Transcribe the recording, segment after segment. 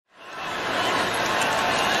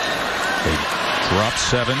They drop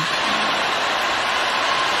 7.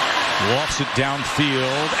 Lofts it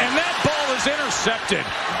downfield, and that ball is intercepted.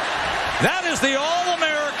 That is the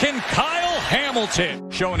All-American Kyle Hamilton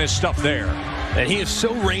showing his stuff there. And he is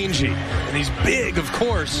so rangy, and he's big, of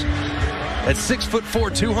course. At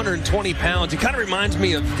 6'4", 220 pounds, he kind of reminds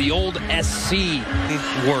me of the old SC.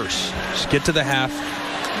 Worse. Just get to the half.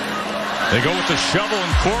 They go with the shovel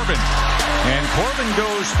and Corbin. And Corbin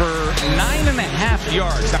goes for 9.5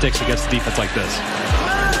 yards. Sticks against the defense like this.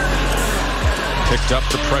 Picked up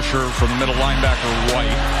the pressure from the middle linebacker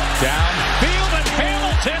White. Downfield, and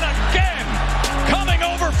Hamilton again coming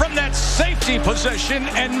over from that safety position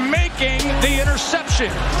and making the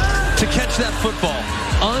interception. To catch that football,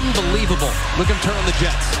 unbelievable. Look him turn on the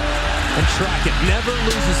jets and track it. Never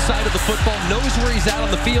loses sight of the football, knows where he's at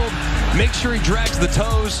on the field, make sure he drags the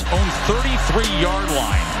toes. Own 33-yard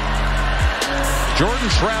line. Jordan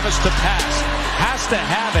Travis to pass, has to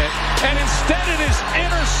have it, and instead it is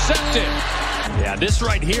intercepted. Yeah, this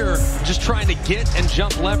right here, just trying to get and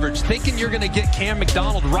jump leverage, thinking you're going to get Cam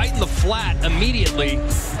McDonald right in the flat immediately.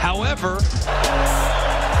 However,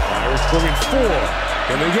 Irish bringing 4.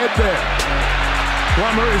 Can they get there?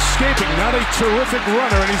 Plummer escaping, not a terrific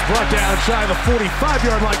runner, and he's brought down shy of the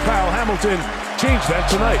 45-yard line. Kyle Hamilton changed that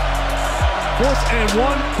tonight. 4th and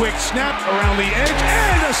 1, quick snap around the edge,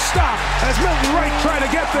 and a stop as Milton Wright tried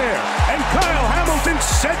to get there. And Kyle Hamilton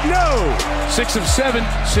said no. 6 of 7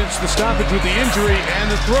 since the stoppage with the injury,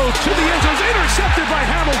 and the throw to the end zone is intercepted by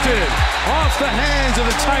Hamilton. Off the hands of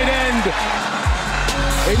the tight end.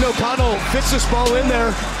 Aiden O'Connell fits this ball in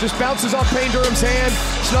there, just bounces off Payne Durham's hand,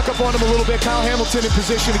 snuck up on him a little bit. Kyle Hamilton in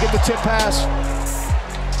position to get the tip pass.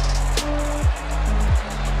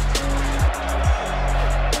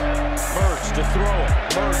 To throw it.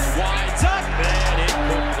 Mertz winds up and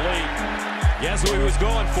incomplete. Guess who he was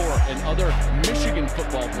going for? And other Michigan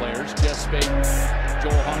football players, Jess Spade,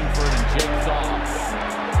 Joel Hungerford, and Jake Thaw.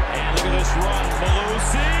 And look at this run.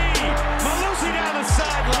 Malusi down the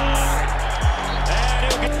sideline.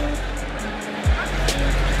 And he'll get...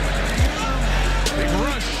 Big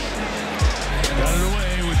rush. Got it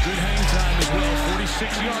away with good hang time as well.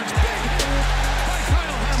 46 yards. Big by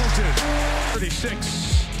Kyle Hamilton.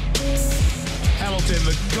 36. Hamilton,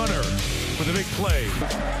 the gunner, with a big play.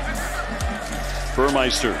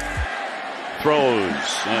 Burmeister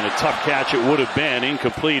throws, and a tough catch it would have been.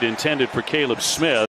 Incomplete, intended for Caleb Smith.